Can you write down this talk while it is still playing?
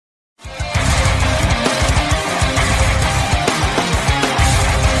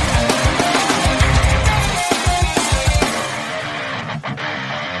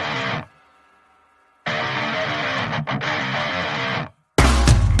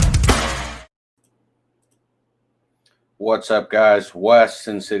What's up, guys? Wes,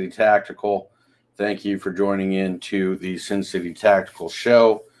 Sincity Tactical. Thank you for joining in to the Sincity Tactical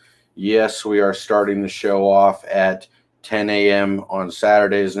show. Yes, we are starting the show off at 10 a.m. on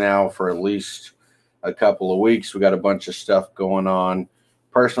Saturdays now for at least a couple of weeks. We got a bunch of stuff going on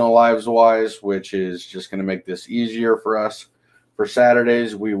personal lives-wise, which is just going to make this easier for us. For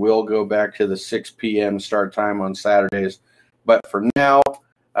Saturdays, we will go back to the 6 p.m. start time on Saturdays. But for now,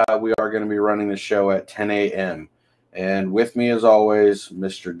 we are going to be running the show at 10 a.m. And with me, as always,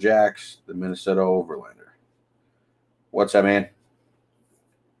 Mr. Jax, the Minnesota Overlander. What's up, man?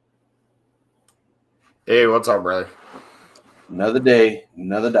 Hey, what's up, brother? Another day,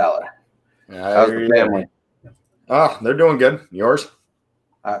 another dollar. How's the family? Oh, they're doing good. Yours?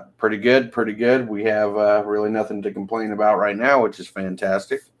 Pretty good, pretty good. We have really nothing to complain about right now, which is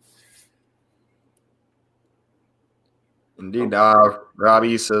fantastic. Indeed.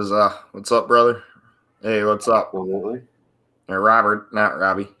 Robbie says, what's up, brother? Hey, what's up? Absolutely. Robert, not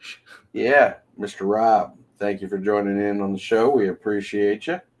Robbie. Yeah, Mr. Rob, thank you for joining in on the show. We appreciate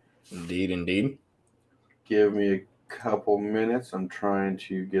you. Indeed, indeed. Give me a couple minutes. I'm trying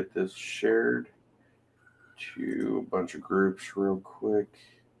to get this shared to a bunch of groups real quick.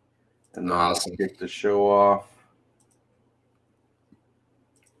 And then Awesome. I'll kick the show off.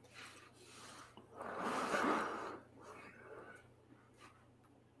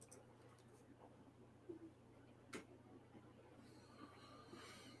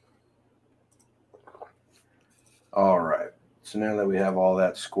 All right. So now that we have all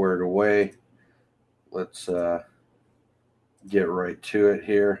that squared away, let's get right to it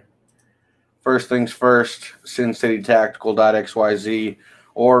here. First things first, SinCityTactical.xyz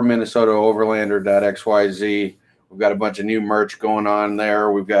or MinnesotaOverlander.xyz. We've got a bunch of new merch going on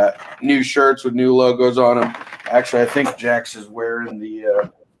there. We've got new shirts with new logos on them. Actually, I think Jax is wearing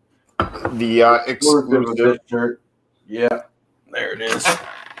the exclusive shirt. Yeah, there it is.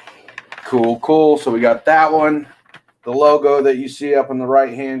 Cool, cool. So we got that one. The logo that you see up in the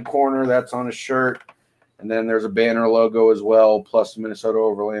right-hand corner, that's on a shirt. And then there's a banner logo as well. Plus, the Minnesota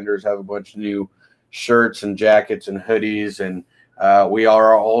Overlanders have a bunch of new shirts and jackets and hoodies. And we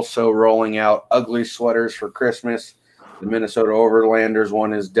are also rolling out ugly sweaters for Christmas. The Minnesota Overlanders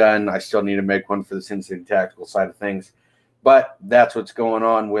one is done. I still need to make one for the Sincity Tactical side of things. But that's what's going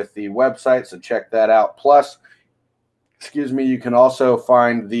on with the website, so check that out. Plus, you can also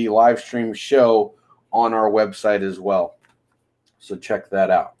find the live stream show on our website as well. So check that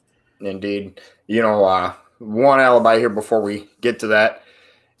out. Indeed. You know, one alibi here before we get to that.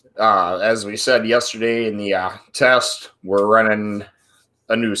 As we said yesterday in the test, we're running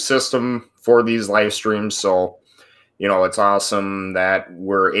a new system for these live streams. So, you know, it's awesome that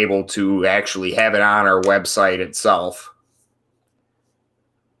we're able to actually have it on our website itself.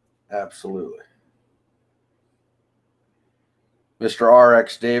 Absolutely. Mr.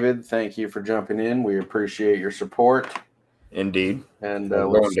 RX David, thank you for jumping in. We appreciate your support. Indeed. And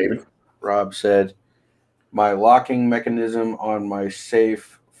David. Rob said, my locking mechanism on my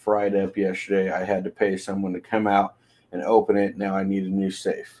safe fried up yesterday. I had to pay someone to come out and open it. Now I need a new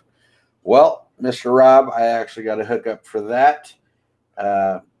safe. Well, Mr. Rob, I actually got a hookup for that.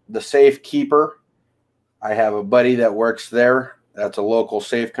 The Safe Keeper, I have a buddy that works there. That's a local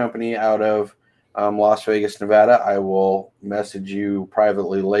safe company out of Las Vegas, Nevada. I will message you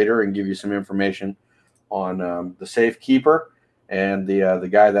privately later and give you some information on the Safe Keeper and the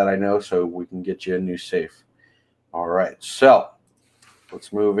guy that I know, so we can get you a new safe. All right, so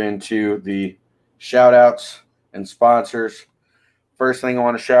let's move into the shout outs and sponsors. First thing I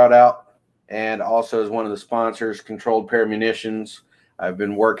want to shout out, and also as one of the sponsors, Controlled Pair Munitions. I've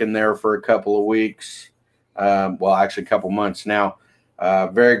been working there for a couple of weeks, well, actually a couple months now.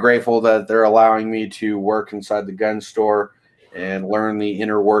 Very grateful that they're allowing me to work inside the gun store and learn the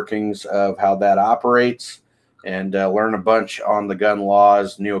inner workings of how that operates and learn a bunch on the gun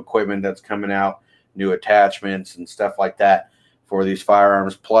laws, new equipment that's coming out, new attachments and stuff like that for these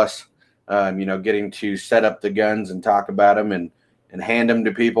firearms. Plus, getting to set up the guns and talk about them and hand them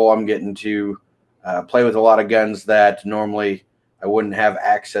to people. I'm getting to play with a lot of guns that normally I wouldn't have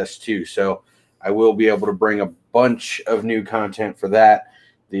access to. So I will be able to bring a bunch of new content for that.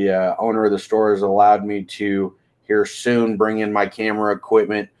 The owner of the store has allowed me to here soon bring in my camera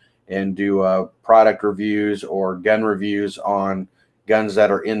equipment and do product reviews or gun reviews on guns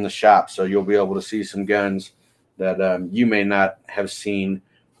that are in the shop. So you'll be able to see some guns that you may not have seen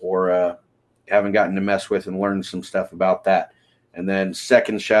or haven't gotten to mess with and learn some stuff about that. And then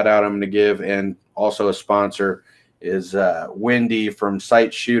second shout out I'm going to give, and also a sponsor, is Wendy from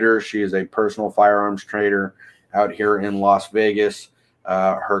Sight Shooter. She is a personal firearms trader out here in Las Vegas.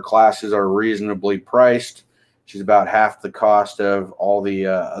 Her classes are reasonably priced. She's about half the cost of all the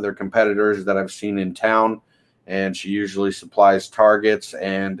other competitors that I've seen in town, and she usually supplies targets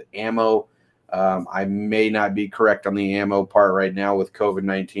and ammo. I may not be correct on the ammo part right now with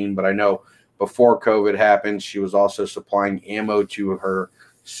COVID-19, but I know before COVID happened, she was also supplying ammo to her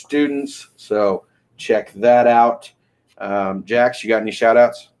students. So check that out. Jax, you got any shout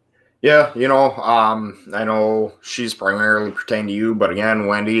outs? Yeah, I know she's primarily pertained to you, but again,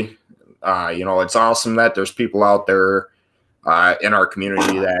 Wendy, it's awesome that there's people out there in our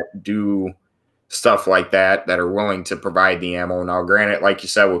community that do stuff like that are willing to provide the ammo. Now, granted, like you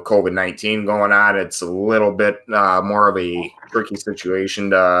said, with COVID-19 going on, it's a little bit more of a tricky situation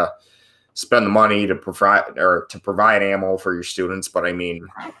to spend the money to provide ammo for your students. But I mean,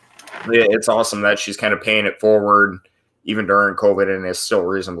 it's awesome that she's kind of paying it forward even during COVID and is still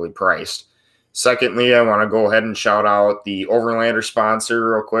reasonably priced. Secondly, I want to go ahead and shout out the Overlander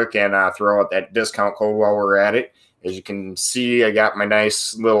sponsor real quick and throw out that discount code while we're at it. As you can see, I got my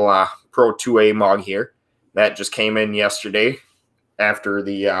nice little Pro 2A mug here. That just came in yesterday after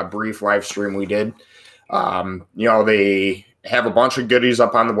the brief live stream we did. They have a bunch of goodies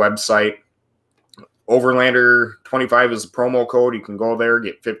up on the website. Overlander 25 is the promo code. You can go there,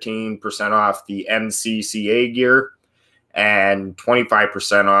 get 15% off the NCCA gear and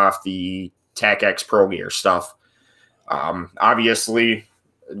 25% off the TACX Pro gear stuff. Obviously,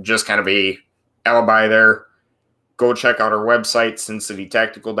 just kind of a alibi there. Go check out our website,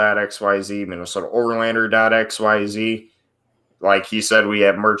 sincitytactical.xyz, minnesotaoverlander.xyz. Like he said, we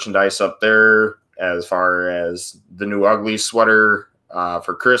have merchandise up there as far as the new ugly sweater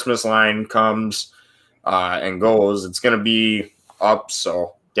for Christmas line comes and goes. It's going to be up,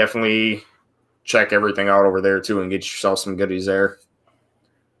 so definitely check everything out over there too and get yourself some goodies there.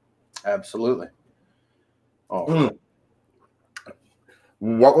 Absolutely. Oh.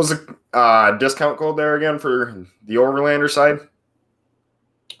 What was the discount code there again for the Overlander side?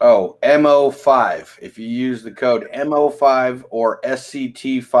 Oh, MO5. If you use the code MO5 or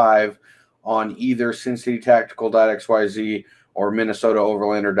SCT5 on either SincityTactical.xyz or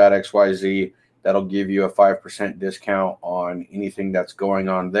MinnesotaOverlander.xyz, that'll give you a 5% discount on anything that's going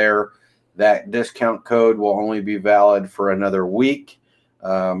on there. That discount code will only be valid for another week.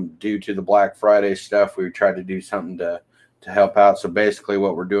 Due to the Black Friday stuff, we tried to do something to help out. So basically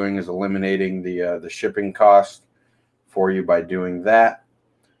what we're doing is eliminating the shipping cost for you by doing that.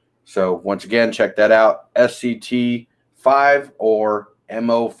 So once again, check that out, SCT5 or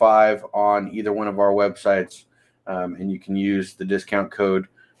MO5 on either one of our websites, and you can use the discount code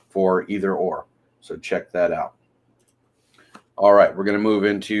for either or. So check that out. All right, we're going to move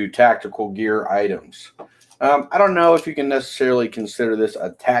into tactical gear items. I don't know if you can necessarily consider this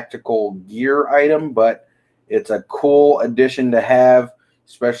a tactical gear item, but it's a cool addition to have,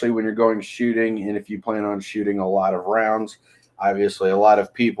 especially when you're going shooting and if you plan on shooting a lot of rounds. Obviously, a lot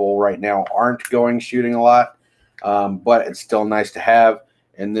of people right now aren't going shooting a lot, but it's still nice to have.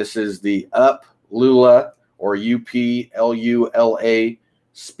 And this is the Up Lula or UPLULA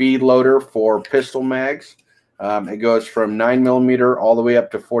speed loader for pistol mags. It goes from 9mm all the way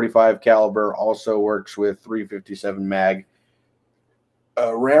up to 45 caliber. Also works with 357 mag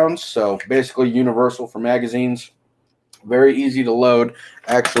rounds, so basically universal for magazines. Very easy to load.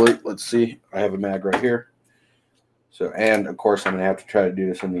 Actually, let's see. I have a mag right here. So, and of course, I'm going to have to try to do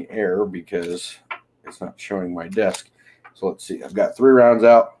this in the air because it's not showing my desk. So let's see. I've got 3 rounds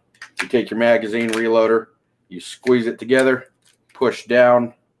out. You take your magazine reloader, you squeeze it together, push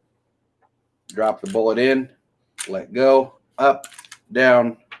down, drop the bullet in, let go, up,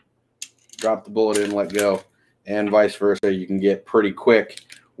 down, drop the bullet in, let go, and vice versa. You can get pretty quick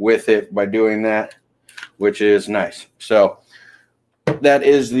with it by doing that, which is nice. So that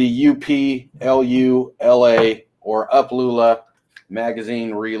is the UPLULA or Up Lula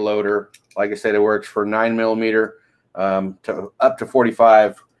magazine reloader. Like I said, it works for 9mm to up to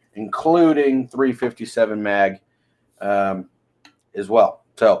 45, including 357 mag as well.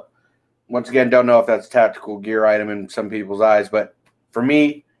 So once again, don't know if that's a tactical gear item in some people's eyes, but for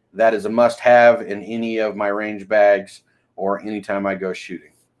me, that is a must-have in any of my range bags or anytime I go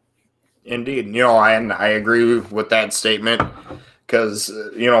shooting. Indeed. I agree with that statement because,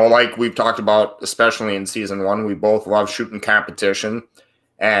 like we've talked about, especially in season 1, we both love shooting competition.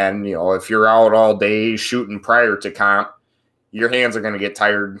 And, if you're out all day shooting prior to comp, your hands are going to get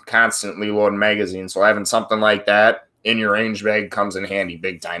tired constantly loading magazines. So having something like that in your range bag comes in handy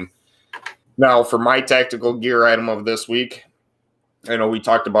big time. Now, for my tactical gear item of this week, I know we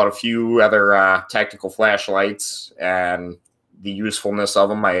talked about a few other tactical flashlights and the usefulness of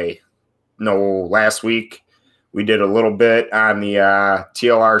them. I know last week we did a little bit on the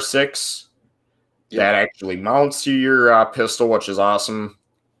TLR6 that actually mounts to your pistol, which is awesome.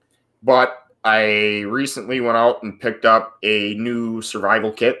 But I recently went out and picked up a new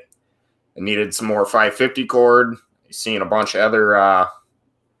survival kit. I needed some more 550 cord. Seeing a bunch of other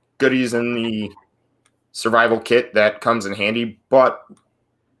goodies in the survival kit that comes in handy. But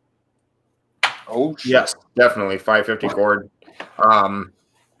oh shit. Yes, definitely 550 cord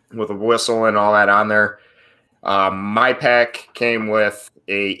with a whistle and all that on there. My pack came with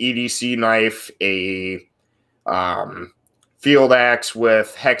a EDC knife, a field axe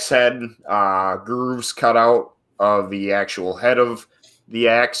with hex head grooves cut out of the actual head of the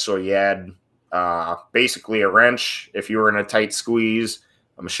axe. So you had basically a wrench if you were in a tight squeeze,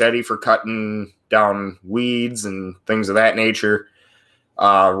 a machete for cutting down weeds and things of that nature.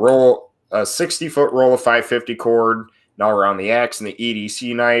 A 60-foot roll of 550 cord. Now around the axe and the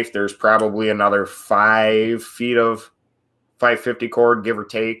EDC knife, there's probably another 5 feet of 550 cord, give or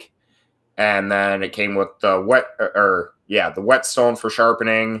take. And then it came with the whetstone for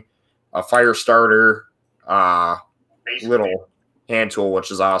sharpening, a fire starter, little hand tool,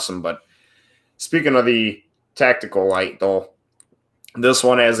 which is awesome. But speaking of the tactical light, though, this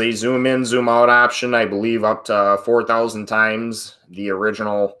one has a zoom in, zoom out option, I believe up to 4,000 times the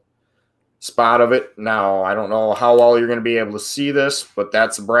original spot of it. Now, I don't know how well you're going to be able to see this, but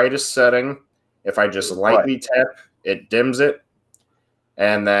that's the brightest setting. If I just lightly tap, it dims it.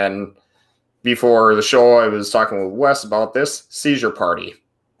 And then before the show, I was talking with Wes about this seizure party.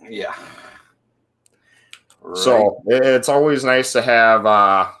 Yeah. Right. So it's always nice to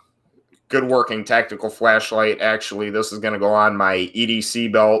have good working tactical flashlight. Actually, this is going to go on my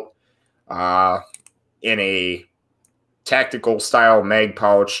EDC belt in a tactical style mag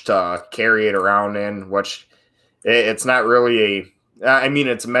pouch to carry it around in, which it's not really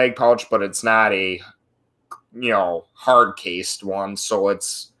it's a mag pouch, but it's not a hard cased one, so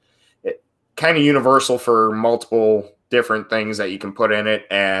it's kind of universal for multiple different things that you can put in it.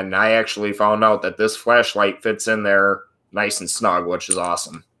 And I actually found out that this flashlight fits in there nice and snug, which is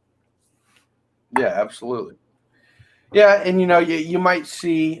awesome. Yeah, absolutely. Yeah, and you might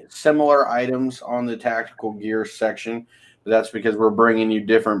see similar items on the tactical gear section, but that's because we're bringing you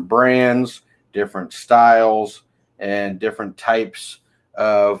different brands, different styles, and different types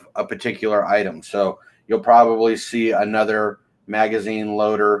of a particular item. So you'll probably see another magazine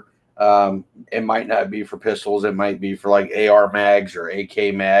loader. It might not be for pistols. It might be for like AR mags or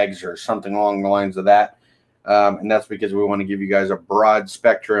AK mags or something along the lines of that. And that's because we want to give you guys a broad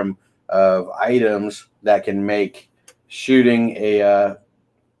spectrum of items that can make shooting a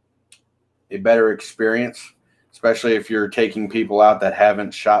better experience, especially if you're taking people out that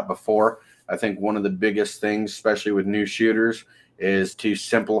haven't shot before. I think one of the biggest things, especially with new shooters, is to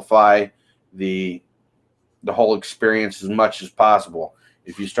simplify the whole experience as much as possible.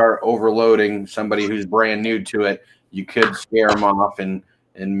 If you start overloading somebody who's brand new to it, you could scare them off and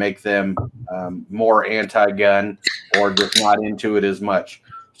make them more anti-gun or just not into it as much.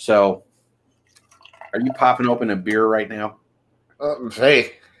 So are you popping open a beer right now?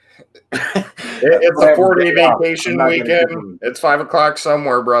 Hey, it's a 4-day vacation weekend. It's 5 o'clock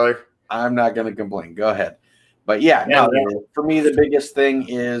somewhere, brother. I'm not going to complain. Go ahead. But yeah, no, for me, the biggest thing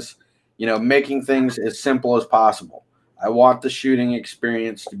is, making things as simple as possible. I want the shooting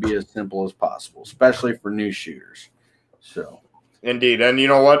experience to be as simple as possible, especially for new shooters. So, indeed. And you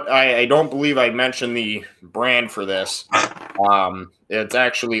know what? I don't believe I mentioned the brand for this. It's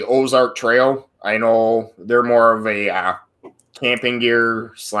actually Ozark Trail. I know they're more of a camping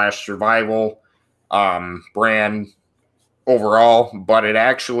gear / survival brand overall, but it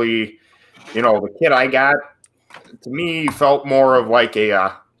actually, the kit I got, to me, felt more of like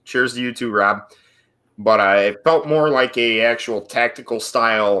a cheers to you too, Rob. But it felt more like a actual tactical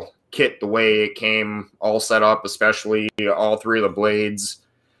style kit, the way it came all set up, especially all 3 of the blades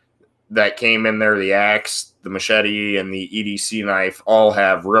that came in there, the axe, the machete, and the EDC knife, all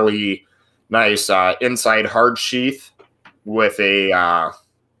have really nice inside hard sheath with a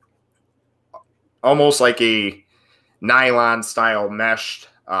almost like a nylon style meshed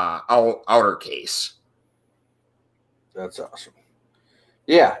outer case. That's awesome.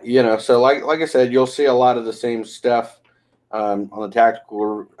 Yeah, so like I said, you'll see a lot of the same stuff on the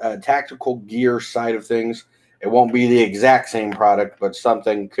tactical gear side of things. It won't be the exact same product, but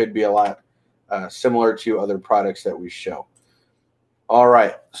something could be a lot similar to other products that we show. All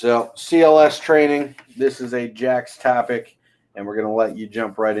right, so CLS training. This is a Jack's topic, and we're going to let you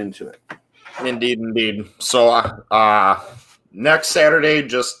jump right into it. Indeed. So next Saturday,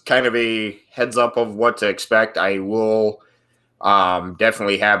 just kind of a heads up of what to expect. I will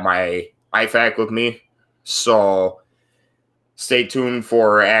definitely have my IFAC with me, so stay tuned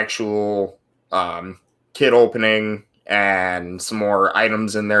for actual kit opening and some more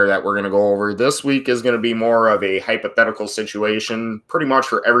items in there that we're going to go over. This week is going to be more of a hypothetical situation, pretty much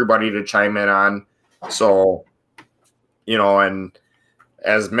for everybody to chime in on. So, and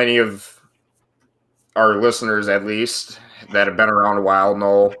as many of our listeners, at least, that have been around a while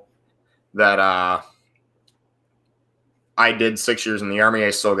know that I did 6 years in the Army. I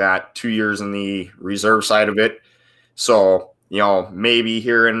still got 2 years in the reserve side of it. So, maybe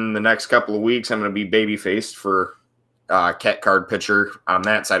here in the next couple of weeks, I'm going to be baby-faced for cat card pitcher on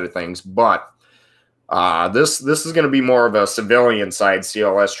that side of things. But this is going to be more of a civilian side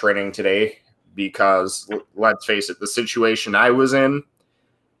CLS training today because, let's face it, the situation I was in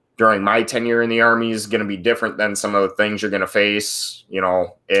during my tenure in the Army is going to be different than some of the things you're going to face,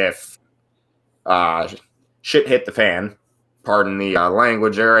 if shit hit the fan. Pardon the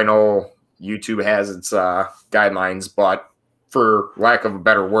language there. I know YouTube has its guidelines, but for lack of a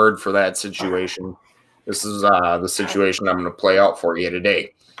better word for that situation, this is the situation I'm going to play out for you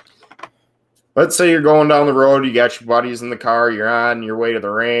today. Let's say you're going down the road, you got your buddies in the car, you're on your way to the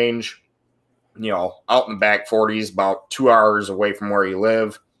range, out in the back 40s, about 2 hours away from where you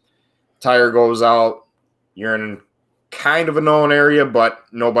live. Tire goes out, you're in kind of a known area, but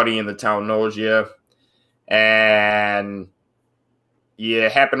nobody in the town knows you. And you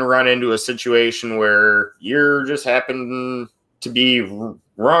happen to run into a situation where you're just happen to be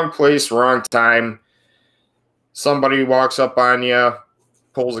wrong place, wrong time. Somebody walks up on you,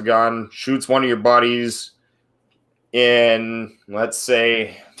 pulls a gun, shoots one of your buddies in, let's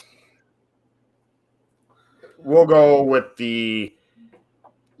say, we'll go with the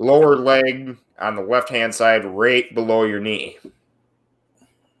lower leg on the left-hand side, right below your knee.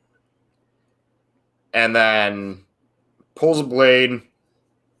 And then pulls a blade,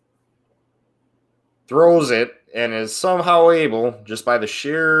 throws it, and is somehow able, just by the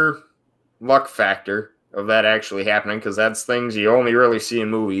sheer luck factor of that actually happening, because that's things you only really see in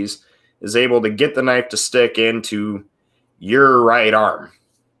movies, is able to get the knife to stick into your right arm.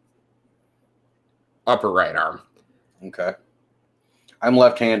 Upper right arm. Okay. I'm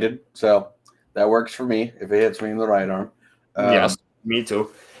left-handed, so that works for me if it hits me in the right arm. Yes, me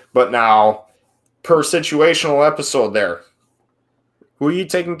too. But now, per situational episode there, who are you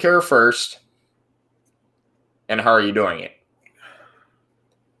taking care of first, and how are you doing it?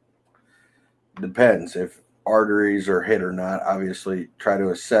 Depends if arteries are hit or not. Obviously, try to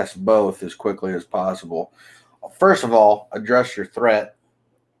assess both as quickly as possible. First of all, address your threat,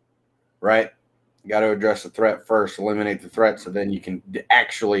 right? You got to address the threat first, eliminate the threat, so then you can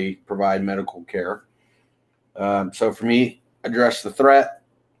actually provide medical care. So for me, address the threat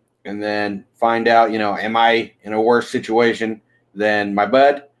and then find out, am I in a worse situation than my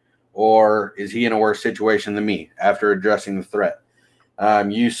bud, or is he in a worse situation than me after addressing the threat?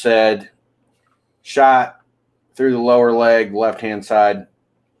 You said shot through the lower leg, left-hand side.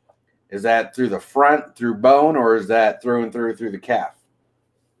 Is that through the front, through bone, or is that through and through the calf?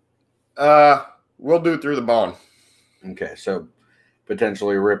 We'll do through the bone. Okay, so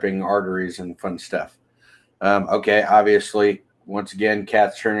potentially ripping arteries and fun stuff. Okay, obviously, once again,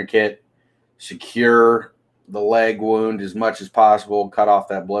 cath tourniquet, secure the leg wound as much as possible, cut off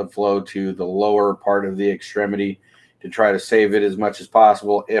that blood flow to the lower part of the extremity to try to save it as much as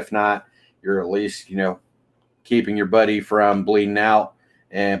possible. If not, you're at least, keeping your buddy from bleeding out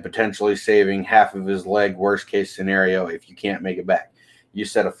and potentially saving half of his leg, worst case scenario, if you can't make it back. You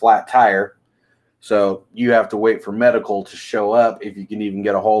said a flat tire, so you have to wait for medical to show up if you can even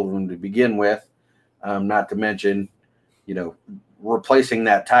get a hold of them to begin with. Not to mention, replacing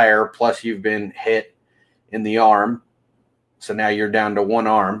that tire, plus you've been hit in the arm, so now you're down to one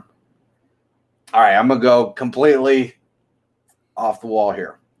arm. All right, I'm going to go completely off the wall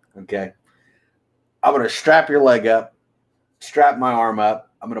here, okay? I'm going to strap your leg up, strap my arm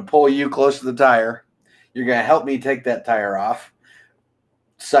up. I'm going to pull you close to the tire. You're going to help me take that tire off.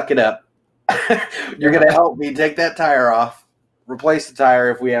 Suck it up. You're going to help me take that tire off, replace the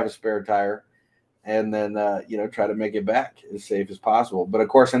tire if we have a spare tire, and then, try to make it back as safe as possible. But, of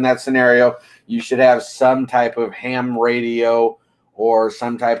course, in that scenario, you should have some type of ham radio or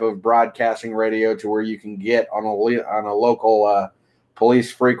some type of broadcasting radio to where you can get on a local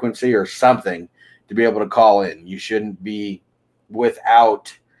police frequency or something to be able to call in. You shouldn't be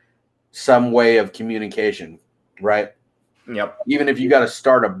without some way of communication, right? Yep. Even if you got to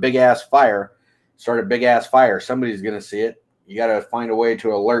start a big-ass fire, somebody's going to see it. You got to find a way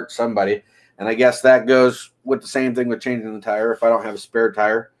to alert somebody. And I guess that goes with the same thing with changing the tire. If I don't have a spare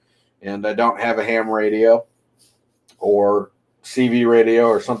tire and I don't have a ham radio or CV radio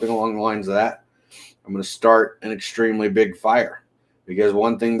or something along the lines of that, I'm going to start an extremely big fire. because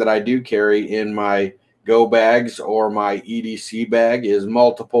one thing that I do carry in my go bags or my EDC bag is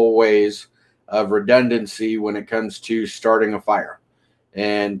multiple ways of redundancy when it comes to starting a fire.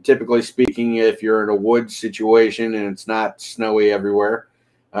 And typically speaking, if you're in a wood situation and it's not snowy everywhere,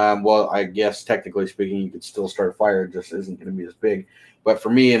 well, I guess technically speaking, you could still start a fire. It just isn't going to be as big. But for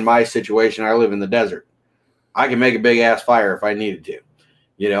me, in my situation, I live in the desert. I can make a big ass fire if I needed to.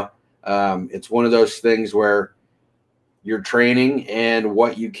 You know, it's one of those things where your training and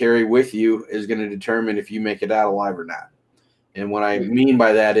what you carry with you is going to determine if you make it out alive or not. And what I mean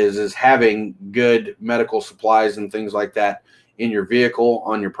by that is having good medical supplies and things like that in your vehicle,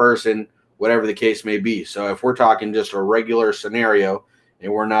 on your person, whatever the case may be. So if we're talking just a regular scenario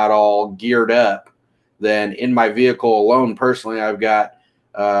and we're not all geared up, then in my vehicle alone, personally, I've got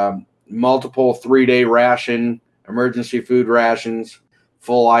multiple 3-day ration, emergency food rations,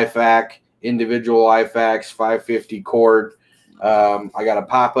 full IFAC, individual IFACs, 550 cord. I got a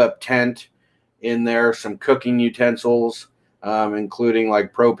pop-up tent in there, some cooking utensils, including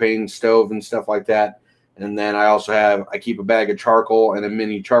like propane stove and stuff like that. And then I keep a bag of charcoal and a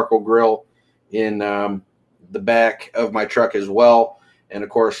mini charcoal grill in the back of my truck as well. And of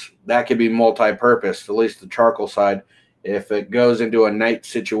course, that could be multi-purpose, at least the charcoal side. If it goes into a night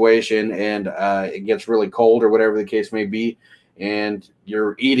situation and it gets really cold or whatever the case may be, and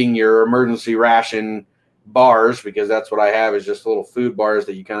you're eating your emergency ration bars, because that's what I have, is just little food bars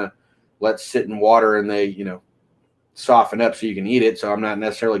that you kind of let sit in water and they, soften up so you can eat it. So I'm not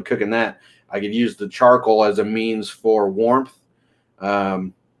necessarily cooking that. I could use the charcoal as a means for warmth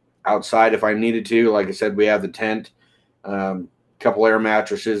outside if I needed to. Like I said, we have the tent, couple air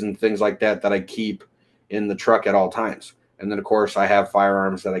mattresses and things like that I keep in the truck at all times. And then, of course, I have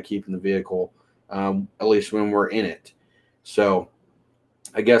firearms that I keep in the vehicle, at least when we're in it. So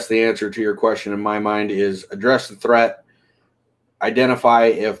I guess the answer to your question in my mind is address the threat, identify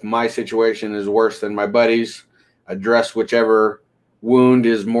if my situation is worse than my buddy's, address whichever wound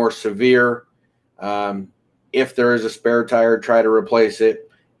is more severe. If there is a spare tire, try to replace it.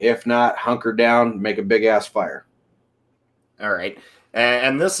 If not, hunker down, make a big ass fire. All right.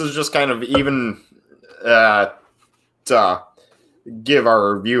 And this is just kind of even to give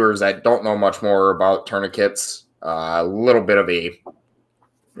our viewers that don't know much more about tourniquets a little bit of a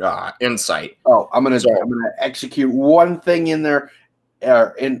insight. Oh, I'm gonna execute one thing in there,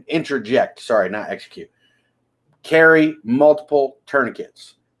 and interject. Sorry, not execute. Carry multiple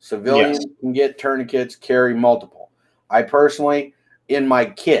tourniquets. Civilians can get tourniquets. Carry multiple. I personally, in my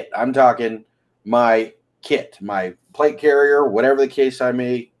kit, I'm talking my kit, my plate carrier, whatever the case I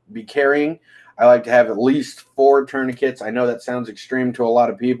may be carrying, I like to have at least 4 tourniquets. I know that sounds extreme to a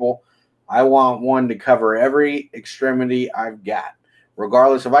lot of people. I want one to cover every extremity I've got.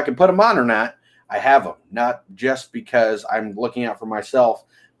 Regardless if I can put them on or not, I have them. Not just because I'm looking out for myself,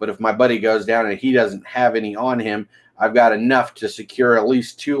 but if my buddy goes down and he doesn't have any on him, I've got enough to secure at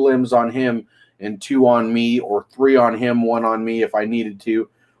least 2 limbs on him and 2 on me, or 3 on him, 1 on me if I needed to,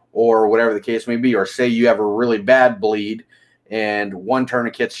 or whatever the case may be. Or say you have a really bad bleed and 1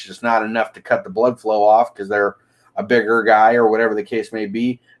 tourniquet's just not enough to cut the blood flow off because they're a bigger guy or whatever the case may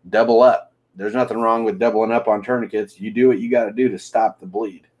be, double up. There's nothing wrong with doubling up on tourniquets. You do what you got to do to stop the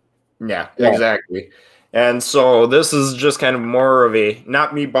bleed. Yeah, exactly. And so this is just kind of more of a,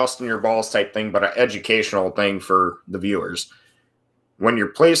 not me busting your balls type thing, but an educational thing for the viewers. When you're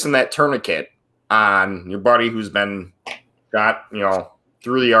placing that tourniquet on your buddy who's been got,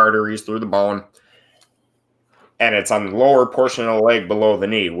 through the arteries, through the bone, and it's on the lower portion of the leg below the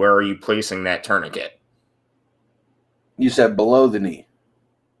knee, where are you placing that tourniquet? You said below the knee.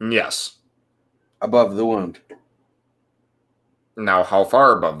 Yes. Above the wound. Now, how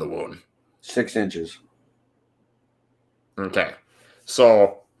far above the wound? 6 inches. Okay.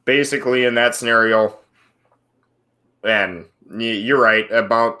 So basically in that scenario, and you're right,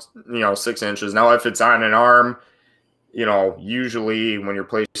 about, 6 inches. Now, if it's on an arm, usually when you're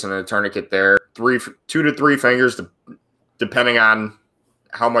placing a tourniquet there, 2 to 3 fingers, depending on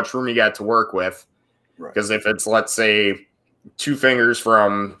how much room you got to work with. Because if it's, let's say, 2 fingers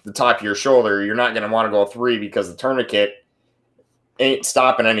from the top of your shoulder, you're not going to want to go 3 because the tourniquet ain't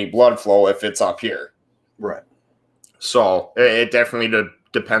stopping any blood flow if it's up here. Right. So it definitely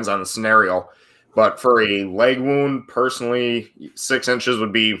depends on the scenario. But for a leg wound, personally, 6 inches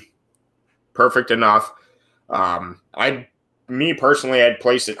would be perfect enough. I'd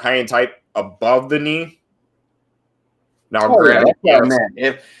place it high and tight above the knee. Now, granted,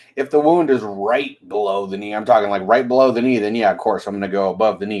 if the wound is right below the knee, I'm talking like right below the knee, then yeah, of course I'm going to go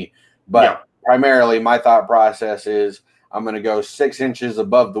above the knee. But primarily, my thought process is I'm going to go 6 inches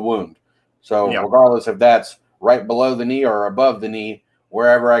above the wound. So regardless if that's right below the knee or above the knee,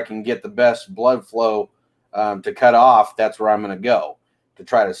 wherever I can get the best blood flow to cut off. That's where I'm going to go to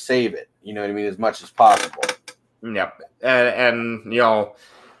try to save it. You know what I mean? As much as possible. Yep. And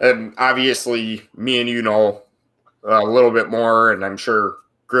obviously me and you know a little bit more, and I'm sure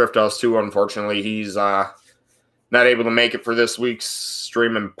Griff does too. Unfortunately, he's not able to make it for this week's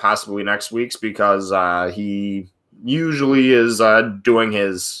stream and possibly next week's because he usually is doing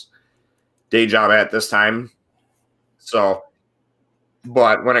his day job at this time. So,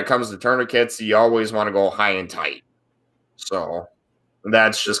 but when it comes to tourniquets, you always want to go high and tight. So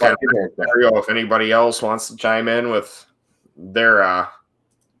that's just kind of a scenario. If anybody else wants to chime in with their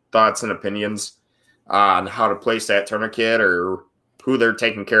thoughts and opinions on how to place that tourniquet or who they're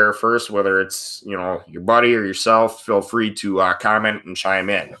taking care of first, whether it's, you know, your buddy or yourself, feel free to comment and chime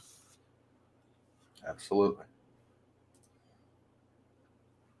in. Absolutely.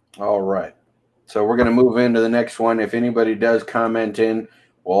 All right. So we're going to move into the next one. If anybody does comment in,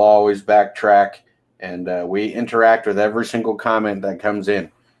 we'll always backtrack, and we interact with every single comment that comes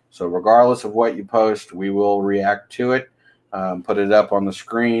in. So regardless of what you post, we will react to it, put it up on the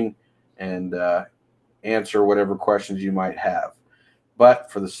screen, and answer whatever questions you might have.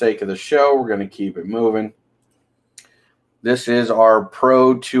 But for the sake of the show, we're going to keep it moving. This is our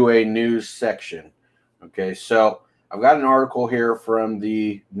Pro 2A news section. Okay, so I've got an article here from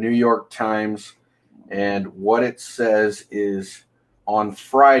the New York Times, and what it says is on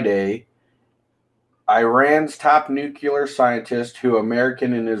Friday, Iran's top nuclear scientist, who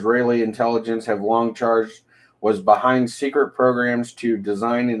American and Israeli intelligence have long charged was behind secret programs to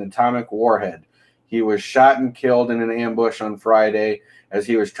design an atomic warhead. He was shot and killed in an ambush on Friday as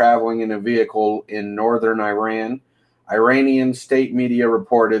he was traveling in a vehicle in northern Iran. Iranian state media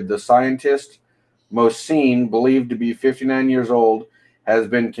reported the scientist, Mohsin, believed to be 59 years old, has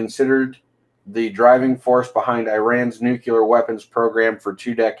been considered the driving force behind Iran's nuclear weapons program for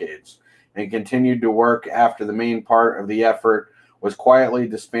 2 decades and continued to work after the main part of the effort was quietly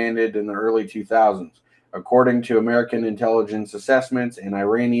disbanded in the early 2000s, according to American intelligence assessments and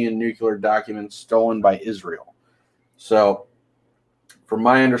Iranian nuclear documents stolen by Israel. So, from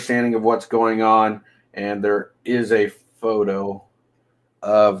my understanding of what's going on, and there is a photo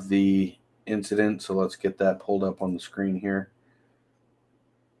of the incident, so let's get that pulled up on the screen here.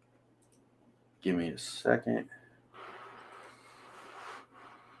 Give me a second.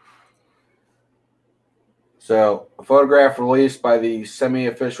 So, a photograph released by the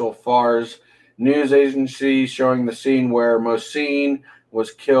semi-official Fars news agency showing the scene where Mohsin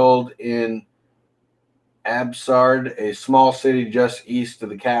was killed in Absard, a small city just east of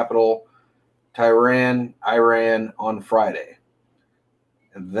the capital, Tehran, Iran, on Friday.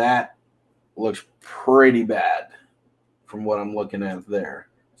 And that looks pretty bad from what I'm looking at there.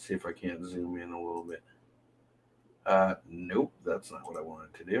 Let's see if I can't zoom in a little bit. Nope, that's not what I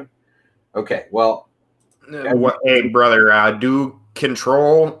wanted to do. Okay, well. Hey, brother, do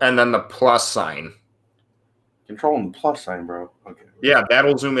control and then the plus sign. Control and the plus sign, bro. Okay. Yeah,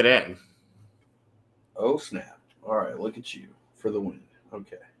 that'll zoom it in. Oh, snap. All right, look at you for the win.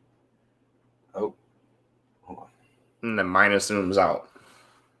 Okay. Oh, hold on. And then minus zooms out.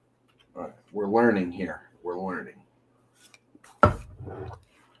 All right, we're learning here. We're learning.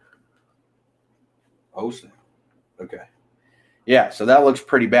 Oh, snap. Okay. Yeah, so that looks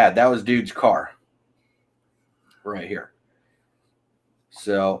pretty bad. That was dude's car right here.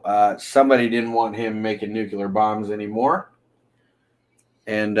 So somebody didn't want him making nuclear bombs anymore.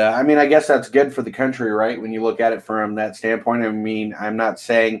 And, I mean, I guess that's good for the country, right? When you look at it from that standpoint. I mean, I'm not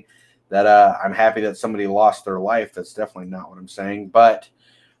saying that I'm happy that somebody lost their life. That's definitely not what I'm saying. But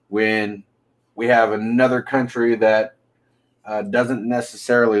when we have another country that doesn't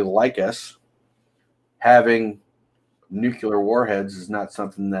necessarily like us, having nuclear warheads is not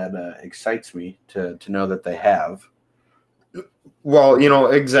something that excites me to know that they have. Well, you know,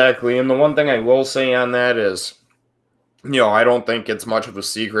 exactly. And the one thing I will say on that is, you know, I don't think it's much of a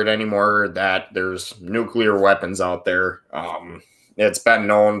secret anymore that there's nuclear weapons out there. It's been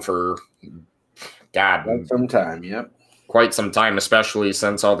known for, God, quite some time, yep. Quite some time, especially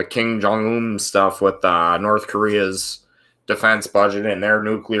since all the Kim Jong-un stuff with North Korea's defense budget and their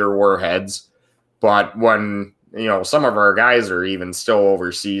nuclear warheads. But when, you know, some of our guys are even still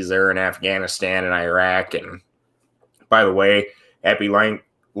overseas, they're in Afghanistan and Iraq. And by the way, happy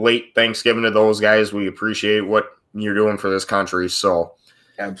late Thanksgiving to those guys. We appreciate what you're doing for this country. So,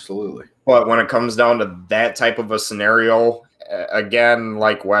 absolutely. But when it comes down to that type of a scenario, again,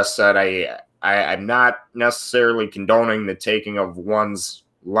 like Wes said, I'm not necessarily condoning the taking of one's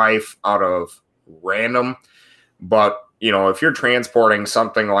life out of random, but, you know, if you're transporting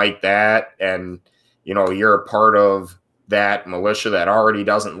something like that and, you're a part of that militia that already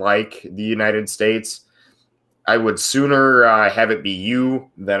doesn't like the United States, I would sooner have it be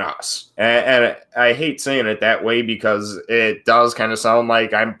you than us. And I hate saying it that way because it does kind of sound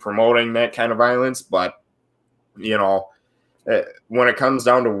like I'm promoting that kind of violence. But, when it comes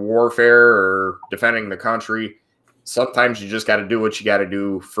down to warfare or defending the country, sometimes you just got to do what you got to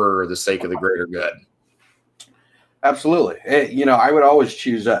do for the sake of the greater good. Absolutely. I would always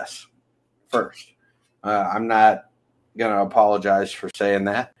choose us first. I'm not going to apologize for saying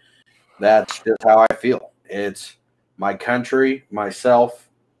that. That's just how I feel. It's my country, myself,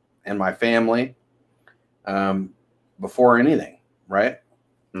 and my family before anything, right?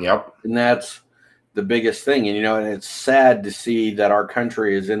 Yep. And that's the biggest thing. And it's sad to see that our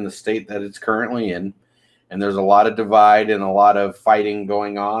country is in the state that it's currently in. And there's a lot of divide and a lot of fighting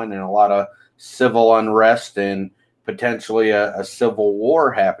going on and a lot of civil unrest and potentially a civil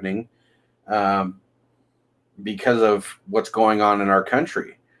war happening because of what's going on in our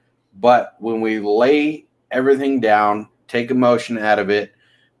country. But when we lay everything down, take emotion out of it,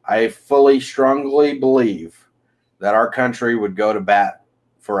 I fully, strongly believe that our country would go to bat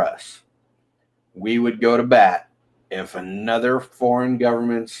for us. We would go to bat if another foreign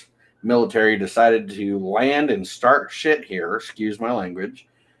government's military decided to land and start shit here, excuse my language.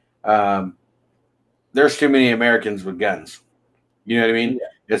 There's too many Americans with guns. You know what I mean? Yeah.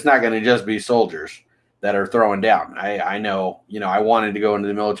 It's not going to just be soldiers that are throwing down. I know, I wanted to go into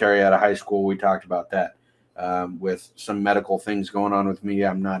the military out of high school. We talked about that. With some medical things going on with me,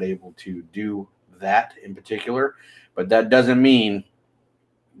 I'm not able to do that in particular. But that doesn't mean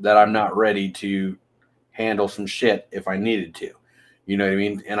that I'm not ready to handle some shit if I needed to. You know what I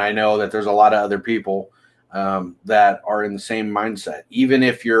mean? And I know that there's a lot of other people that are in the same mindset. Even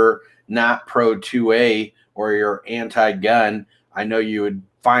if you're not pro 2A or you're anti-gun, I know you would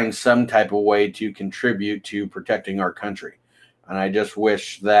find some type of way to contribute to protecting our country. And I just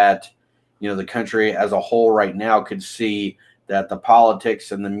wish that, the country as a whole right now could see that the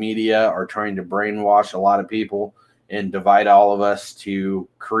politics and the media are trying to brainwash a lot of people and divide all of us to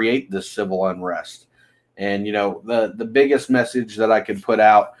create this civil unrest. And, the biggest message that I could put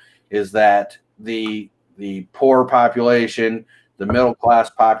out is that the poor population, the middle class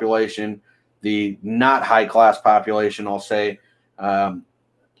population, the not high class population, I'll say,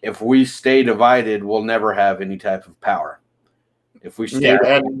 if we stay divided, we'll never have any type of power. If we stay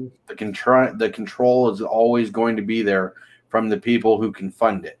divided, the control is always going to be there from the people who can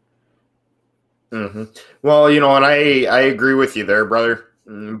fund it. Mm-hmm. Well, and I agree with you there, brother.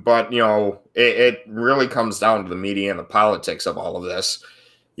 But, it really comes down to the media and the politics of all of this,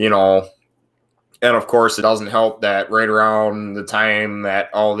 and of course it doesn't help that right around the time that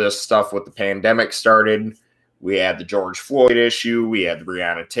all this stuff with the pandemic started, we had the George Floyd issue, we had the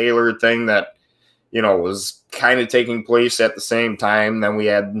Breonna Taylor thing that, was kind of taking place at the same time. Then we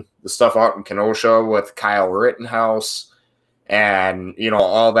had the stuff out in Kenosha with Kyle Rittenhouse and,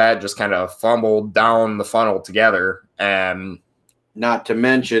 all that just kind of fumbled down the funnel together. And not to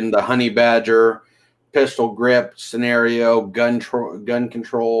mention the honey badger, pistol grip scenario, gun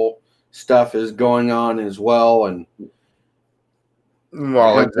control stuff is going on as well. And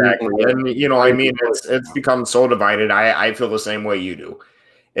well, exactly. And, it's become so divided. I feel the same way you do.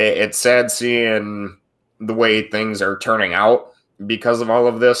 It's sad seeing the way things are turning out because of all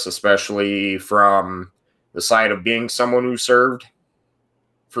of this, especially from the side of being someone who served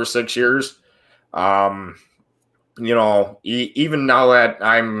for 6 years. Even now that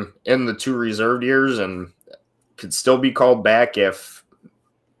I'm in the 2 reserved years and could still be called back if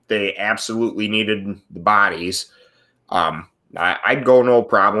they absolutely needed the bodies, I'd go no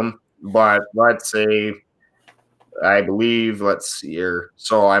problem. But let's say, let's see here.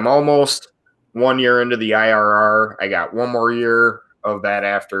 So I'm almost 1 year into the IRR. I got 1 more year of that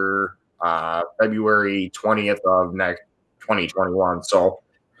after February 20th of next 2021. So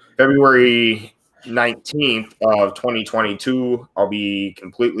February 19th of 2022, I'll be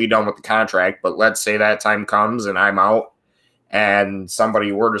completely done with the contract. But let's say that time comes and I'm out and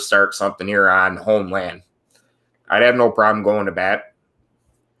somebody were to start something here on homeland, I'd have no problem going to bat.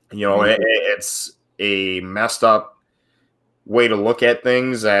 It's a messed up way to look at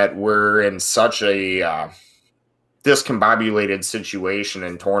things that we're in such a discombobulated situation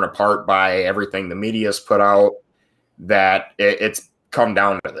and torn apart by everything the media's put out that it's come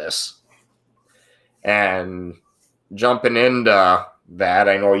down to this. And jumping into that,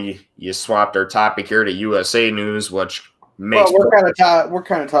 I know you swapped our topic here to USA News, which makes we're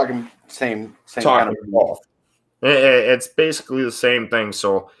kind of talking same kind of both. It's basically the same thing.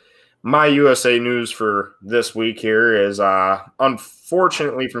 So my USA News for this week here is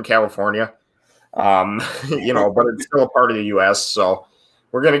unfortunately from California. But it's still a part of the U.S., so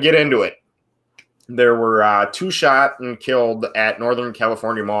we're going to get into it. There were 2 shot and killed at Northern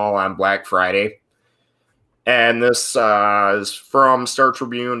California Mall on Black Friday. And this is from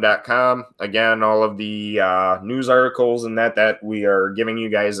StarTribune.com. Again, all of the news articles and that we are giving you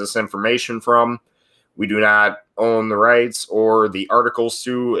guys this information from. We do not own the rights or the articles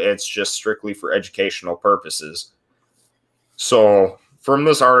to. It's just strictly for educational purposes. So, from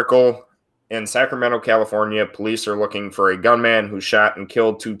this article, in Sacramento, California, police are looking for a gunman who shot and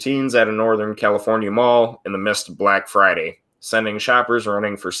killed 2 teens at a Northern California mall in the midst of Black Friday, sending shoppers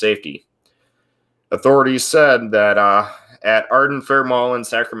running for safety. Authorities said that at Arden Fair Mall in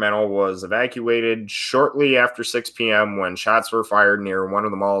Sacramento was evacuated shortly after 6 p.m. when shots were fired near one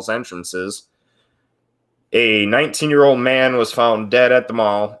of the mall's entrances. A 19-year-old man was found dead at the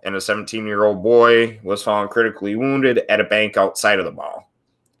mall, and a 17-year-old boy was found critically wounded at a bank outside of the mall.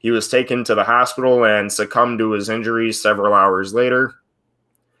 He was taken to the hospital and succumbed to his injuries several hours later.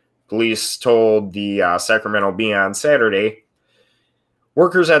 Police told the Sacramento Bee on Saturday.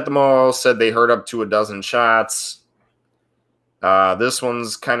 Workers at the mall said they heard up to a dozen shots. This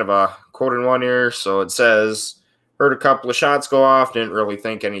one's kind of a quote in one ear, so it says, heard a couple of shots go off, didn't really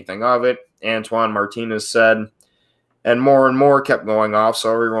think anything of it. Antoine Martinez said, and more kept going off,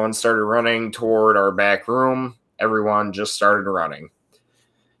 so everyone started running toward our back room. Everyone just started running.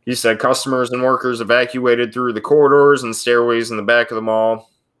 He said customers and workers evacuated through the corridors and stairways in the back of the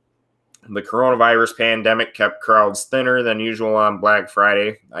mall. The coronavirus pandemic kept crowds thinner than usual on Black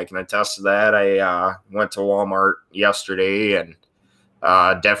Friday. I can attest to that. I went to Walmart yesterday and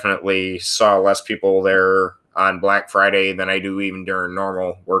definitely saw less people there on Black Friday than I do even during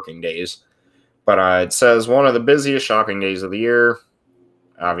normal working days. But it says one of the busiest shopping days of the year,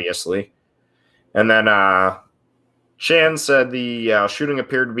 obviously. And then Shan said the shooting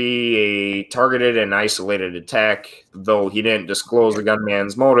appeared to be a targeted and isolated attack, though he didn't disclose the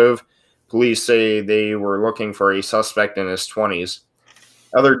gunman's motive. Police say they were looking for a suspect in his 20s.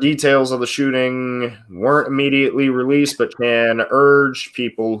 Other details of the shooting weren't immediately released, but Shan urged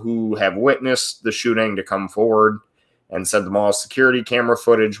people who have witnessed the shooting to come forward and said the mall's security camera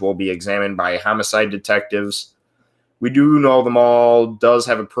footage will be examined by homicide detectives. We do know the mall does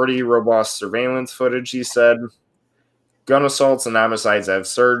have a pretty robust surveillance footage, he said. Gun assaults and homicides have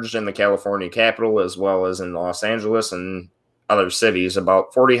surged in the California capital as well as in Los Angeles and other cities.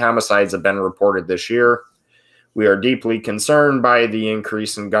 About 40 homicides have been reported this year. We are deeply concerned by the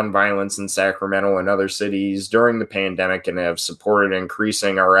increase in gun violence in Sacramento and other cities during the pandemic and have supported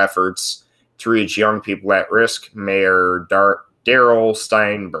increasing our efforts to reach young people at risk, Mayor Daryl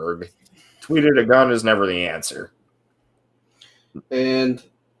Steinberg tweeted, "A gun is never the answer." And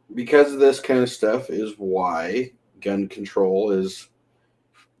because of this kind of stuff is why gun control is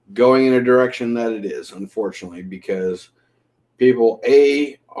going in a direction that it is, unfortunately, because people,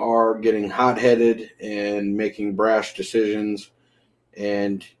 A, are getting hot-headed and making brash decisions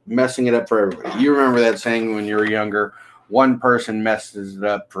and messing it up for everybody. You remember that saying when you were younger, one person messes it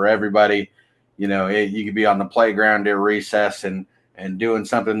up for everybody. You could be on the playground at recess and doing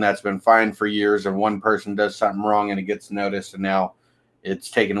something that's been fine for years, and one person does something wrong and it gets noticed, and now it's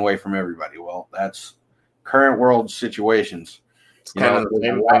taken away from everybody. Well, that's current world situations. It's kind of the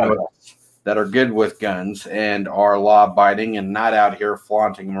same thing that are good with guns and are law-abiding and not out here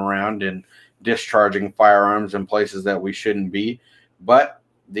flaunting them around and discharging firearms in places that we shouldn't be. But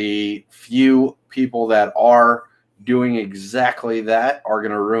the few people that are doing exactly that are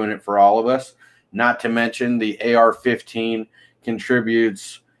going to ruin it for all of us. Not to mention the AR-15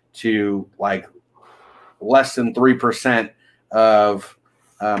 contributes to like less than 3% of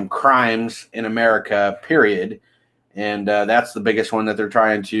crimes in America, period. And that's the biggest one that they're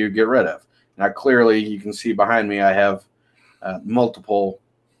trying to get rid of. Now, clearly, you can see behind me, I have multiple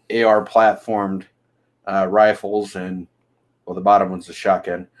AR platformed rifles, and well, the bottom one's a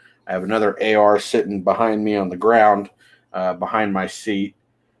shotgun. I have another AR sitting behind me on the ground, behind my seat.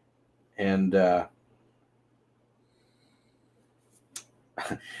 And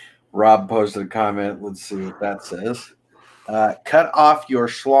Rob posted a comment. Let's see what that says. Cut off your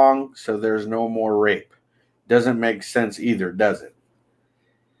schlong so there's no more rape. Doesn't make sense either, does it?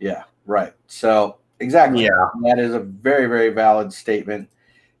 Yeah, right. So, exactly. Yeah. That is a very, very valid statement.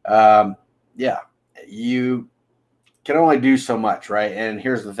 Yeah, you can only do so much, right? And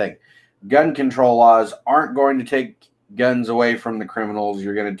here's the thing. Gun control laws aren't going to take guns away from the criminals.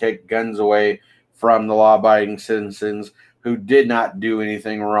 You're going to take guns away from the law-abiding citizens who did not do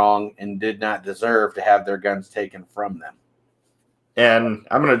anything wrong and did not deserve to have their guns taken from them. And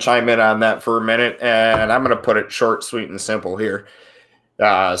I'm going to chime in on that for a minute, and I'm going to put it short, sweet, and simple here.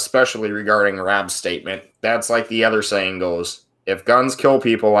 especially regarding Rob's statement. That's like the other saying goes, if guns kill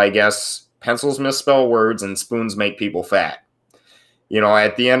people, I guess pencils misspell words and spoons make people fat.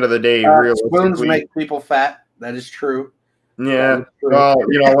 At the end of the day, Spoons realistically, make people fat. That is true. yeah. Well,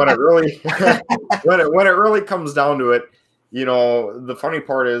 when it really when it really comes down to it, the funny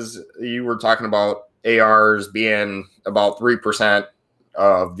part is you were talking about ARs being about 3%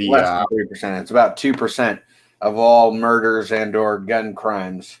 of the less than 3%. It's about 2% of all murders and or gun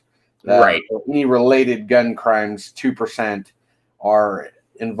crimes. Right. Any related gun crimes, 2% are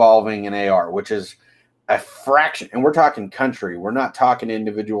involving an AR, which is a fraction. And we're talking country. We're not talking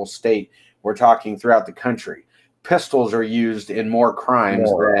individual state. We're talking throughout the country. Pistols are used in more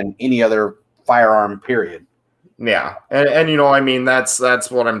crimes than any other firearm, period. Yeah. And that's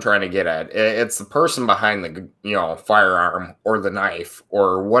what I'm trying to get at. It's the person behind the, firearm or the knife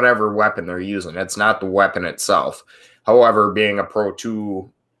or whatever weapon they're using. It's not the weapon itself. However, being a Pro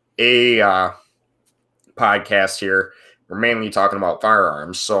 2A podcast here, we're mainly talking about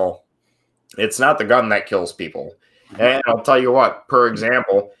firearms. So it's not the gun that kills people. And I'll tell you what, per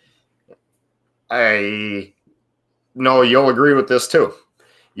example, I know you'll agree with this too.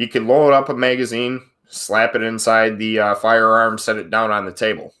 You can load up a magazine, slap it inside the firearm, set it down on the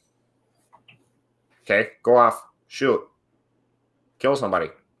table. Okay, go off, shoot, kill somebody.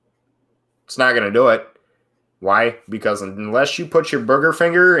 It's not going to do it. Why? Because unless you put your burger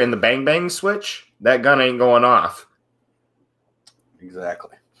finger in the bang bang switch, that gun ain't going off.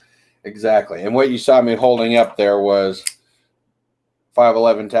 Exactly. And what you saw me holding up there was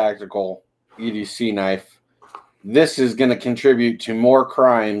 511 Tactical EDC knife. This is going to contribute to more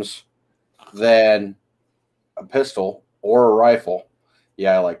crimes than a pistol or a rifle.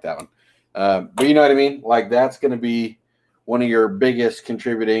 Yeah, I like that one. But you know what I mean? Like, that's going to be one of your biggest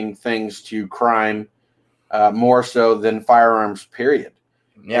contributing things to crime, more so than firearms, period.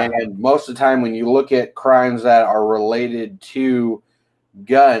 Yeah. And most of the time when you look at crimes that are related to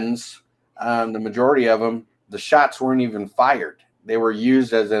guns, the majority of them, the shots weren't even fired. They were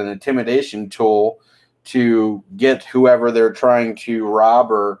used as an intimidation tool to get whoever they're trying to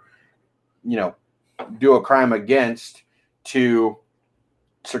rob or, do a crime against to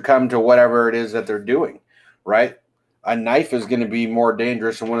succumb to whatever it is that they're doing, right? A knife is going to be more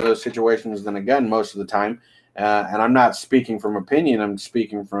dangerous in one of those situations than a gun most of the time. And I'm not speaking from opinion. I'm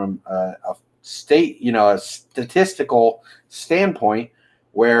speaking from a statistical standpoint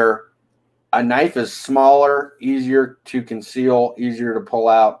where a knife is smaller, easier to conceal, easier to pull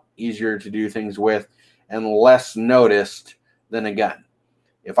out, easier to do things with, and less noticed than a gun.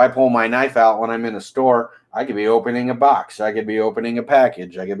 If I pull my knife out when I'm in a store, I could be opening a box. I could be opening a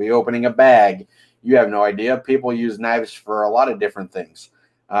package. I could be opening a bag. You have no idea. People use knives for a lot of different things.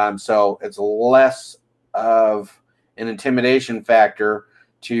 So it's less of an intimidation factor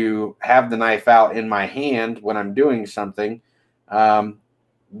to have the knife out in my hand when I'm doing something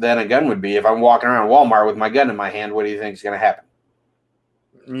than a gun would be. If I'm walking around Walmart with my gun in my hand, what do you think is going to happen?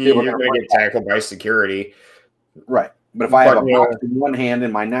 You're going to get tackled by security. Right. But if I have a box in one hand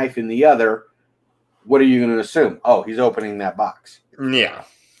and my knife in the other, what are you going to assume? Oh, he's opening that box. Yeah.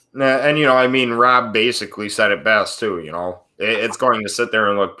 And, Rob basically said it best, too, It's going to sit there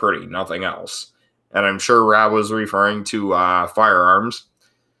and look pretty, nothing else. And I'm sure Rob was referring to firearms.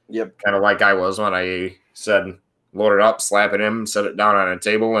 Yep. Kind of like I was when I said, load it up, slap it in, set it down on a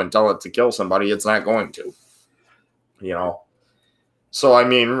table, and tell it to kill somebody. It's not going to. So,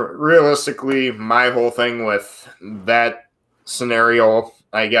 realistically, my whole thing with that scenario,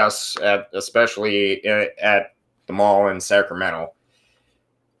 I guess, especially at the mall in Sacramento,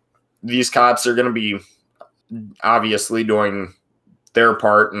 these cops are going to be obviously doing their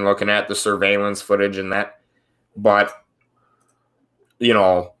part and looking at the surveillance footage and that. But,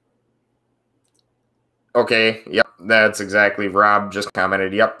 okay, yep, that's exactly, Rob just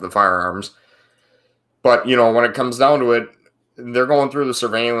commented, yep, the firearms. But, when it comes down to it, they're going through the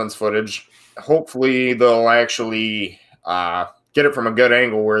surveillance footage. Hopefully they'll actually get it from a good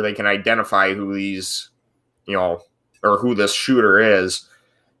angle where they can identify who these, or who this shooter is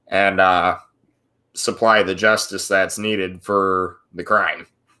and supply the justice that's needed for the crime.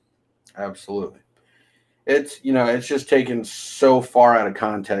 Absolutely. It's just taken so far out of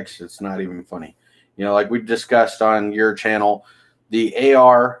context, it's not even funny. Like we discussed on your channel, the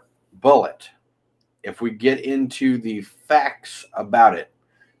AR bullet. If we get into the facts about it,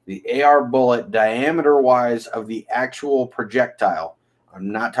 the AR bullet, diameter-wise of the actual projectile,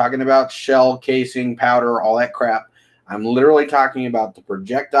 I'm not talking about shell, casing, powder, all that crap. I'm literally talking about the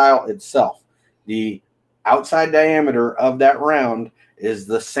projectile itself. The outside diameter of that round is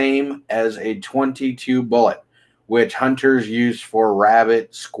the same as a .22 bullet, which hunters use for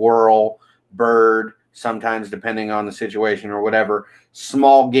rabbit, squirrel, bird, sometimes depending on the situation or whatever.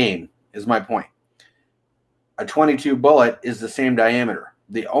 Small game is my point. A 22 bullet is the same diameter.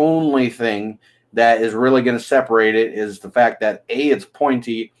 The only thing that is really going to separate it is the fact that A, it's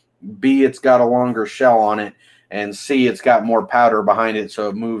pointy, B, it's got a longer shell on it, and C, it's got more powder behind it, so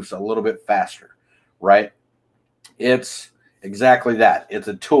it moves a little bit faster, right? It's exactly that. It's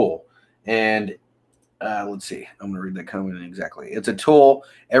a tool. And let's see. I'm going to read that comment exactly. It's a tool.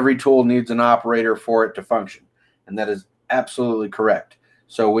 Every tool needs an operator for it to function. And that is absolutely correct.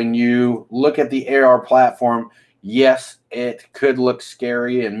 So when you look at the AR platform, yes, it could look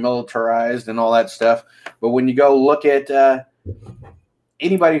scary and militarized and all that stuff. But when you go look at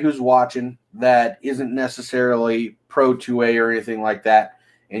anybody who's watching that isn't necessarily pro 2A or anything like that,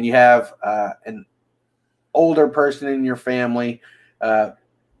 and you have an older person in your family,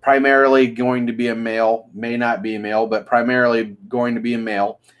 primarily going to be a male, may not be a male, but primarily going to be a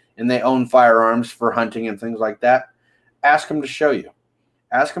male, and they own firearms for hunting and things like that, ask them to show you.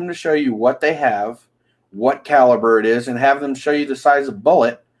 Ask them to show you what they have, what caliber it is, and have them show you the size of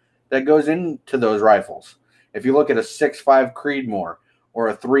bullet that goes into those rifles. If you look at a 6.5 Creedmoor or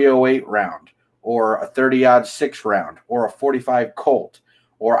a 308 round or a 30-06 round or a 45 Colt,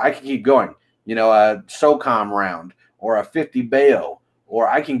 or I can keep going, a SOCOM round or a 50 Bayo, or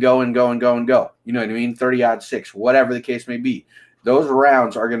I can go and go and go and go. You know what I mean? 30-06, whatever the case may be. Those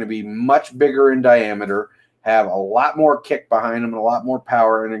rounds are going to be much bigger in diameter, have a lot more kick behind them and a lot more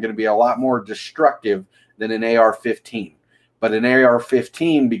power, and are going to be a lot more destructive than an AR-15. But an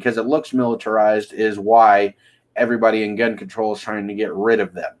AR-15, because it looks militarized, is why everybody in gun control is trying to get rid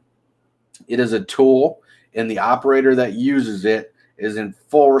of them. It is a tool, and the operator that uses it is in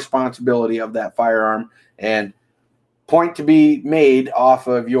full responsibility of that firearm. And point to be made off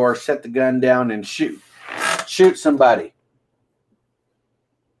of your set the gun down and shoot. Shoot somebody.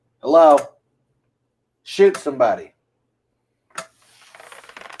 Hello? Shoot somebody.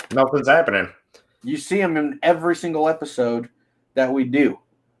 Nothing's happening. You see them in every single episode that we do.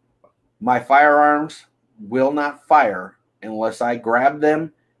 My firearms will not fire unless I grab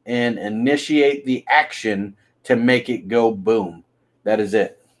them and initiate the action to make it go boom. That is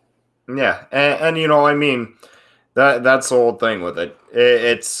it. Yeah, and I mean, that's the whole thing with it.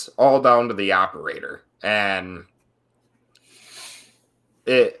 It's all down to the operator, and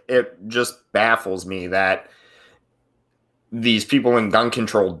it just baffles me that these people in gun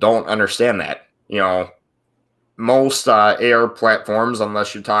control don't understand that. Most AR platforms,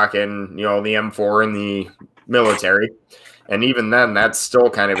 unless you're talking, the M4 in the military, and even then, that's still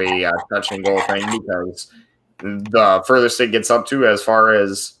kind of a touch and go thing, because the furthest it gets up to as far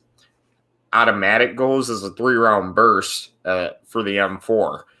as automatic goes is a 3-round burst for the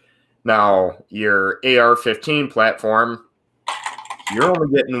M4. Now, your AR-15 platform, you're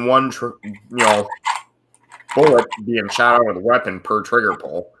only getting one bullet being shot out of the weapon per trigger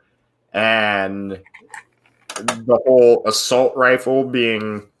pull. And the whole assault rifle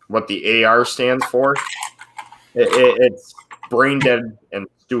being what the AR stands for, it's brain dead and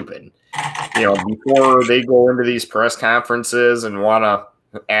stupid. Before they go into these press conferences and want to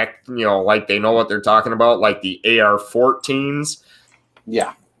act, like they know what they're talking about, like the AR-14s.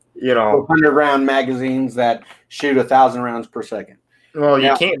 Yeah. 100-round magazines that shoot 1,000 rounds per second. Well,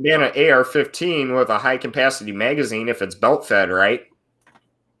 you can't ban an AR-15 with a high-capacity magazine if it's belt-fed, right?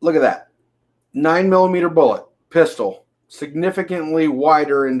 Look at that. 9mm bullet, pistol, significantly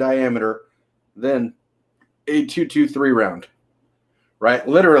wider in diameter than a 223 round, right?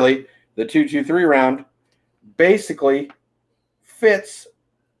 Literally, the 223 round basically fits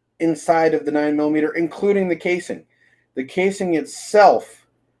inside of the 9mm, including the casing. The casing itself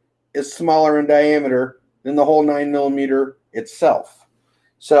is smaller in diameter than the whole 9mm itself.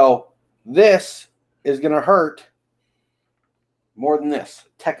 So this is going to hurt more than this,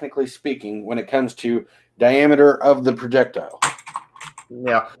 technically speaking, when it comes to diameter of the projectile.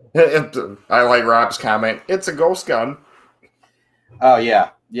 Yeah. I like Rob's comment. It's a ghost gun. Oh, yeah.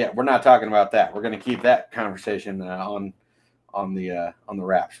 Yeah, we're not talking about that. We're going to keep that conversation on the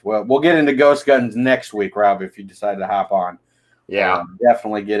wraps. Well, we'll get into ghost guns next week, Rob, if you decide to hop on. Yeah.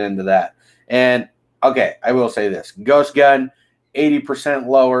 Definitely get into that. And, okay, I will say this. Ghost gun, 80%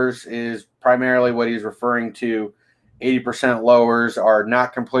 lowers is primarily what he's referring to. 80% lowers are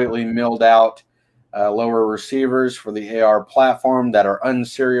not completely milled out lower receivers for the AR platform that are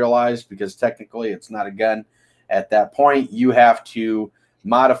unserialized, because technically it's not a gun. At that point, you have to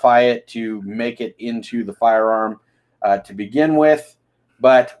modify it to make it into the firearm to begin with.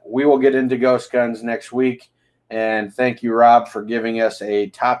 But we will get into ghost guns next week. And thank you, Rob, for giving us a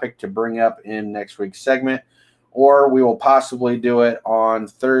topic to bring up in next week's segment. or we will possibly do it on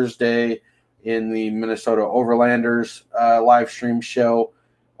Thursday in the Minnesota Overlanders live stream show,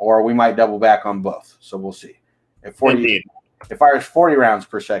 or we might double back on both. So we'll see. It fires 40 rounds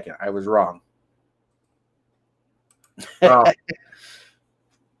per second. I was wrong. Well,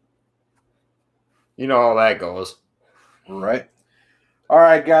 you know how that goes. Right. All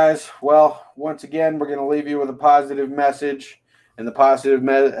right, guys. Well, once again, we're going to leave you with a positive message. And the positive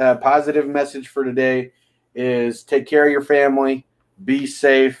message for today is take care of your family. Be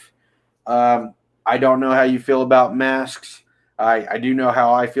safe. I don't know how you feel about masks. I do know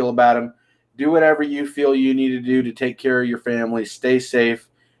how I feel about them. Do whatever you feel you need to do to take care of your family. Stay safe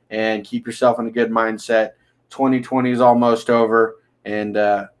and keep yourself in a good mindset. 2020 is almost over, and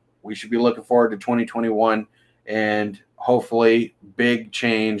we should be looking forward to 2021 and hopefully big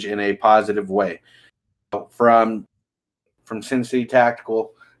change in a positive way. From Sincity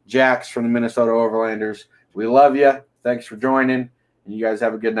Tactical, Jax from the Minnesota Overlanders, we love you. Thanks for joining, and you guys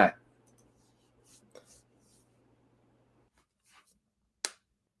have a good night.